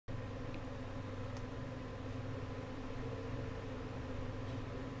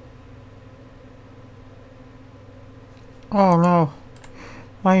Oh no,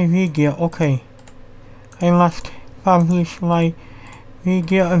 my video, okay. I must publish my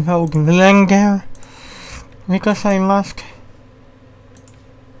video about Blender because I must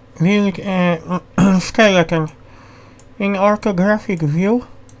build a skeleton. In orthographic view,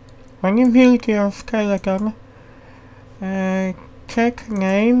 when you build your skeleton, check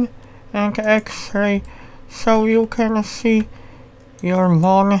name and X-ray so you can see your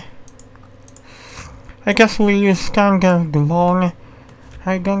bone. I guess we'll use standard bone.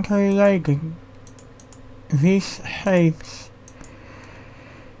 I don't really like these shapes.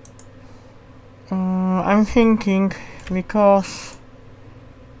 I'm thinking because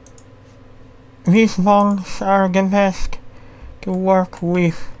these bones are the best to work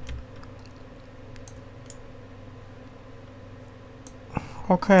with.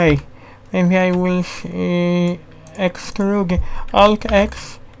 Okay, maybe I will extrude Alt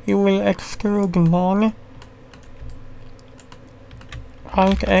X. You will extrude bone.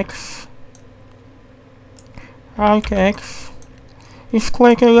 Alt X. Alt X. It's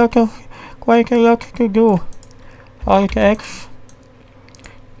quite a lot to do. Alt X.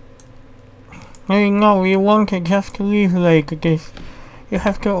 No, you won't just leave like this. You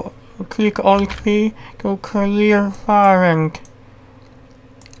have to click Alt P to clear parent.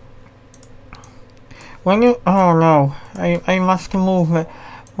 When you, oh no, I must move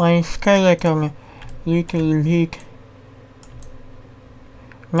my skeleton little bit.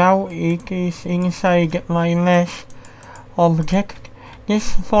 Now it is inside my mesh object.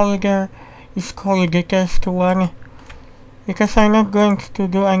 This folder is called the test one because I'm not going to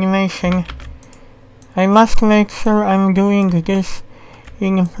do animation. I must make sure I'm doing this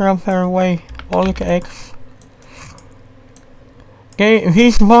in a proper way. Alt X.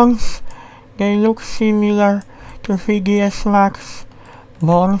 These bones, they look similar to 3ds Max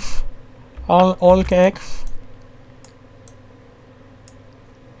bones. Alt X.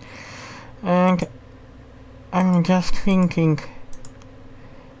 And I'm just thinking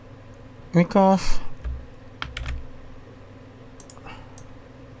because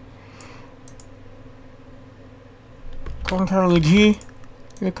Ctrl G,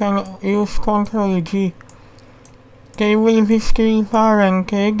 you can use Ctrl G. They will be still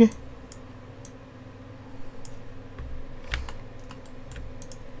parented.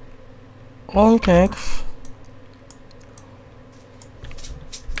 Alt X.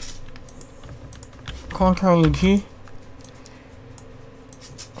 Ctrl G.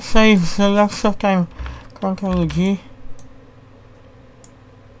 Saves a lot of time. Ctrl G.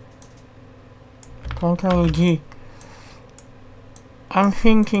 Ctrl G. I'm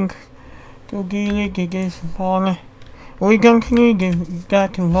thinking to delete this bone. We don't need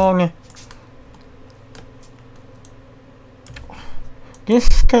that bone. This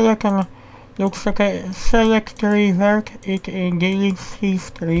skeleton looks like a select revert. It deletes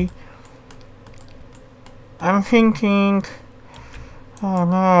history. I'm thinking, oh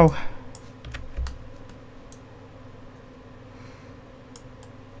no.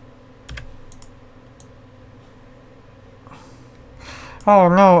 Oh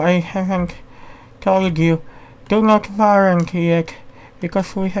no, I haven't told you. Do not parent yet,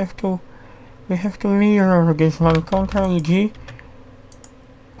 because we have to mirror this one. Ctrl G.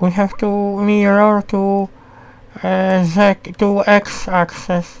 We have to mirror to X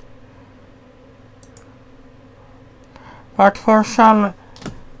axis. But for some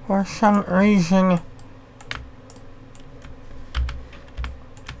reason,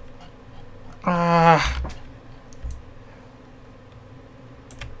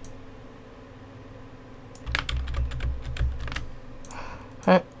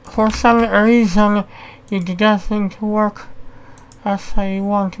 it doesn't work as I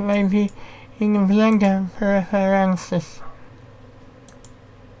want. Maybe in Blender preferences.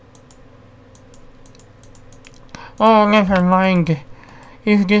 Oh, never mind.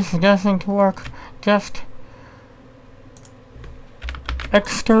 If this doesn't work, just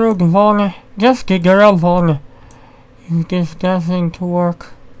extrude bone. Just draw bone. If this doesn't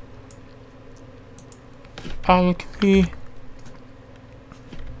work, Alt P.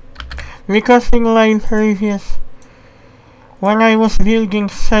 Because in my previous, when I was building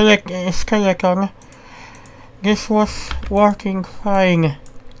skeleton, this was working fine.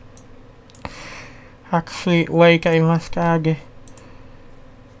 Actually, wait, I must add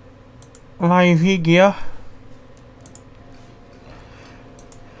my video.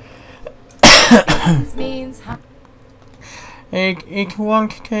 It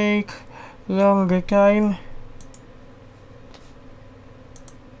won't take longer time.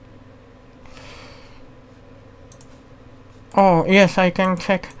 Oh yes, I can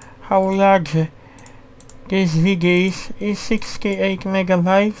check how large this video is 68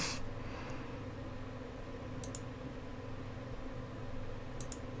 megabytes.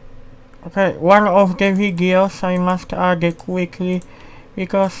 Okay, one of the videos I must add quickly,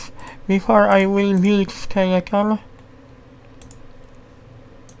 because before I will build skeleton.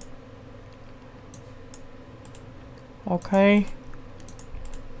 Okay.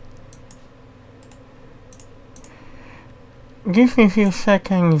 Give me a few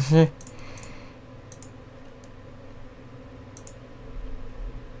seconds.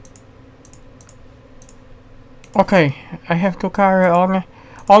 Okay, I have to carry on.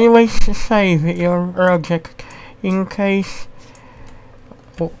 Always save your project in case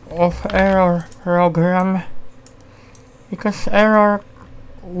of error program, because error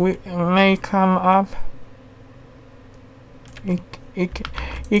may come up.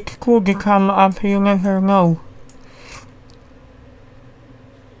 It could come up, you never know.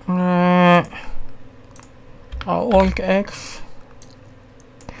 Alt X,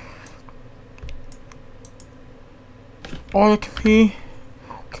 Alt P,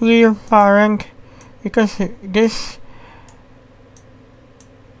 clear parent, because this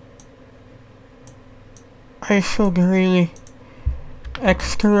I should really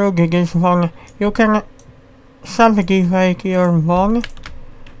extrude this one. You can subdivide your bone.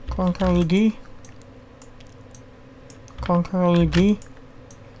 Ctrl D, Ctrl D.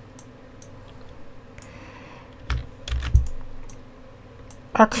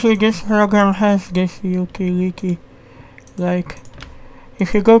 Actually, this program has this utility, like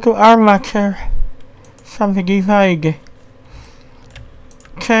if you go to armature, subdivide,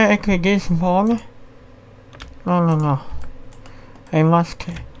 check this bone. No. I must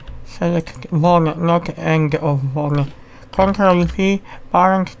select bone, not end of bone. Ctrl V,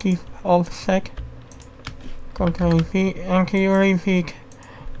 parent keep offset. Ctrl V, and you repeat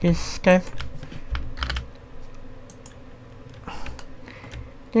this step.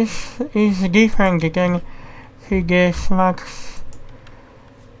 This is different than Figures Max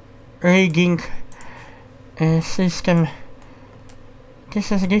rigging system.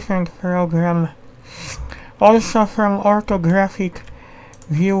 This is a different program. Also from orthographic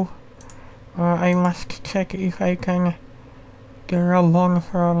view, I must check if I can draw one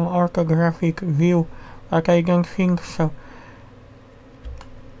from orthographic view, but I don't think so.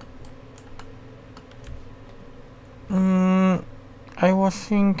 I was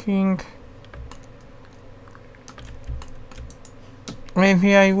thinking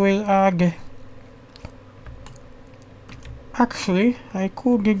maybe I will add. Actually, I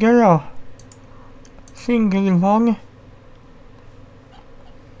could draw single one.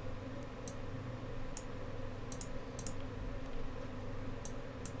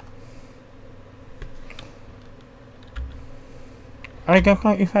 I don't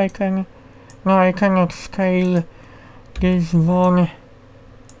know if I can. No, I cannot scale this one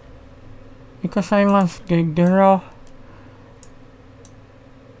because I must draw.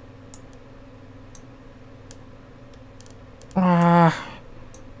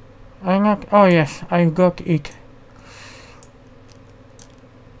 I'm not. Oh yes, I got it.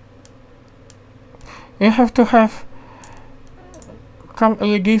 You have to have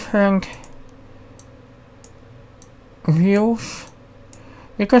completely different views,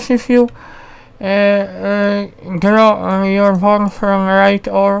 because if you draw your one from right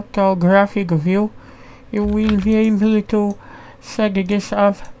orthographic view, you will be able to set this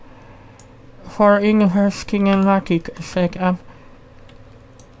up for inverse kinematic setup.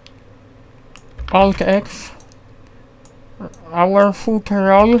 Alt X, our foot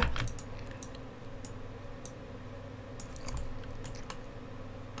roll.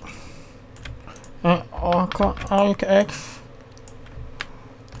 Alt X.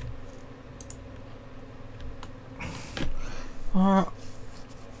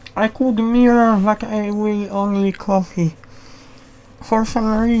 I could mirror, but I will only copy. For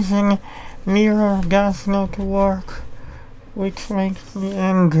some reason, mirror does not work, which makes me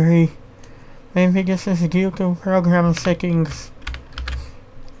angry. Maybe this is due to program settings.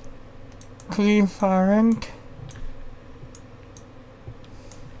 Clear parent.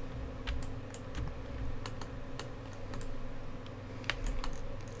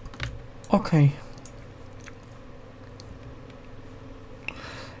 Okay.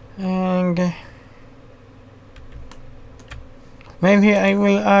 And maybe I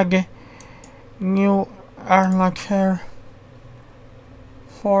will add new armature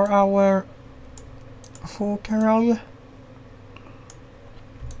for our foot roll.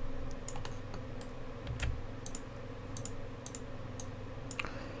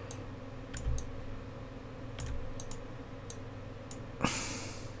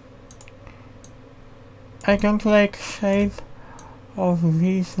 I don't like shape of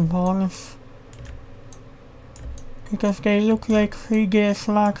these bones because they look like 3ds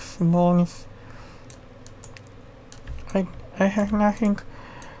Max bones. I have nothing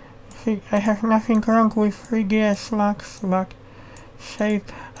wrong with 3ds Max, but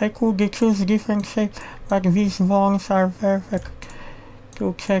shape, I could choose different shape, but these bones are perfect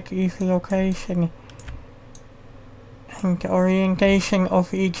to check if location and orientation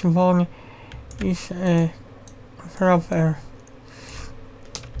of each bone is proper.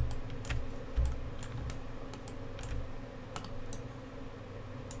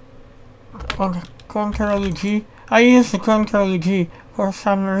 On Control G, I use Control G for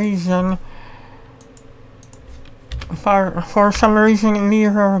some reason. For some reason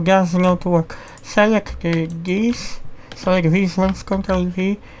mirror does not work. Select these, select these ones, Control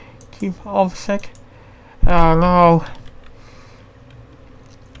V, keep offset. Oh no.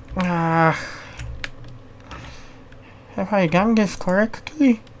 Have I done this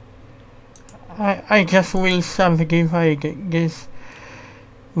correctly? I just will subdivide this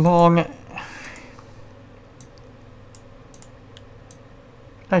bone.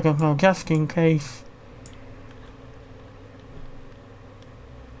 I don't know, just in case.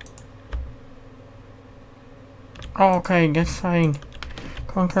 Okay, that's fine.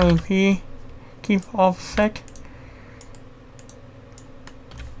 Control V, keep offset.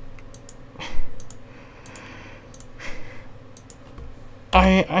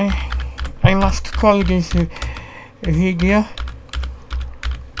 I must call this video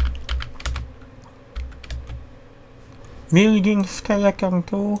building skeleton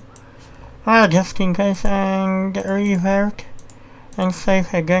 2, just in case, and revert and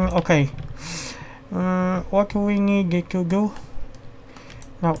save again. Okay, what we need to do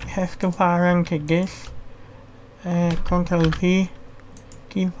now, we have to parent this, Control V,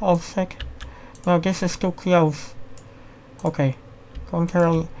 keep offset. No, this is too close. Okay,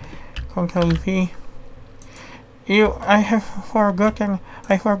 Control V. I forgotten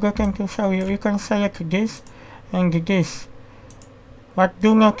to show you. You can select this and this, but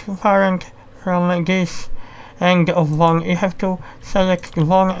do not parent from this end of one. You have to select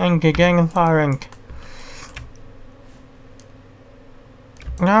one and then parent.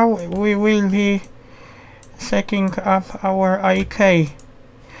 Now we will be setting up our IK,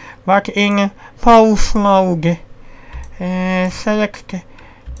 but in pause mode. Select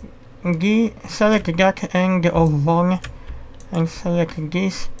that end of one and select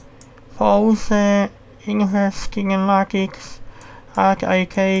this. Pause inverse kinematics, add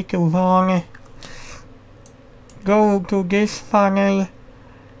IK to one. Go to this panel,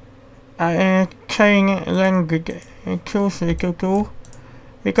 chain length, choose to 2.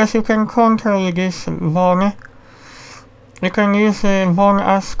 Because you can control this bone, you can use the bone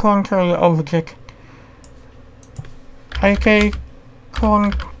as control object. IK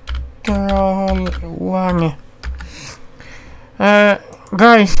control 1.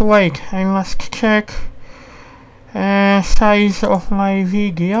 Guys, wait, I must check size of my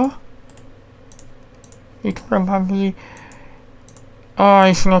video. It probably, oh,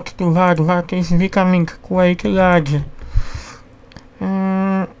 it's not too bad, but it's becoming quite large.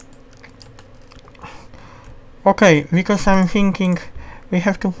 Okay, because I'm thinking we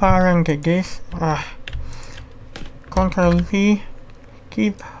have to parent this. Control V,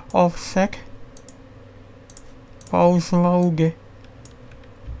 keep offset, pause mode.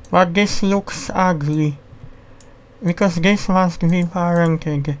 But this looks ugly, because this must be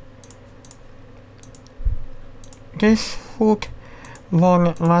parented. This foot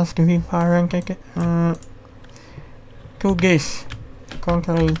bone must be parented to this.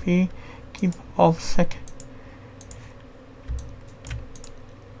 Control V, keep offset.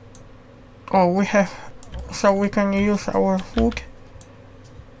 Oh, we have, so we can use our foot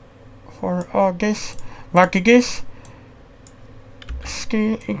for all this, but this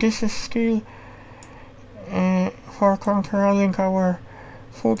is still for controlling our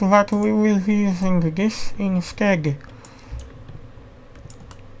foot, but we will be using this instead.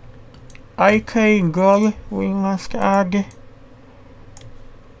 IK goal, we must add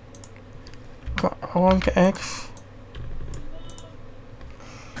Alt X.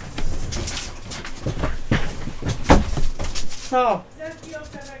 So,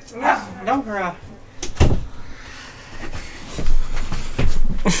 dobra.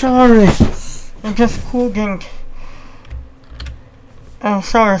 Sorry, I just couldn't. Oh,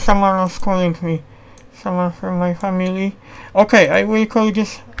 sorry, someone was calling me. Someone from my family. Okay, I will call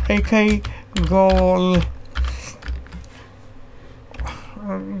this AK goal.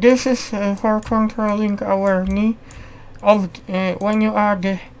 This is for controlling our knee. When you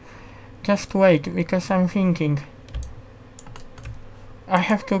add Just wait, because I'm thinking. I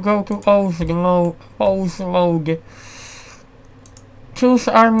have to go to pose mode. Choose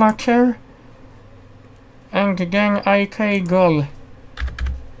armature and then IK goal.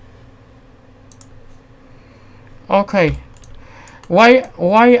 Okay. Why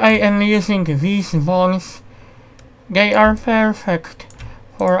I am using these bones? They are perfect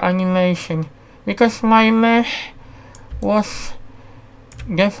for animation because my mesh was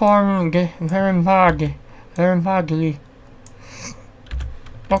deformed very badly.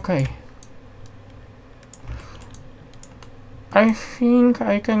 Okay. I think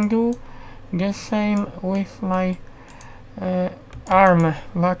I can do the same with my arm,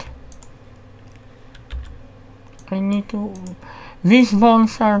 but I need to... These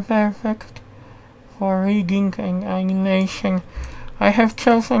bones are perfect for rigging and animation. I have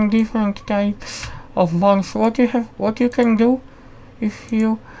chosen different types of bones. What you can do if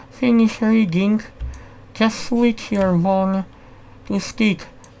you finish rigging, just switch your bone to stick,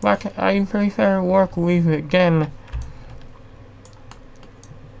 but I prefer work with them.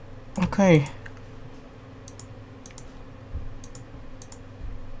 Okay.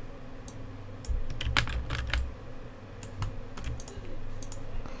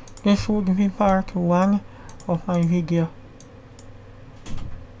 This would be part 1 of my video.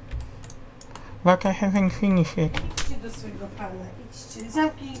 But I haven't finished it. Idźcie do swojego pana, idźcie,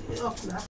 zamknij okna.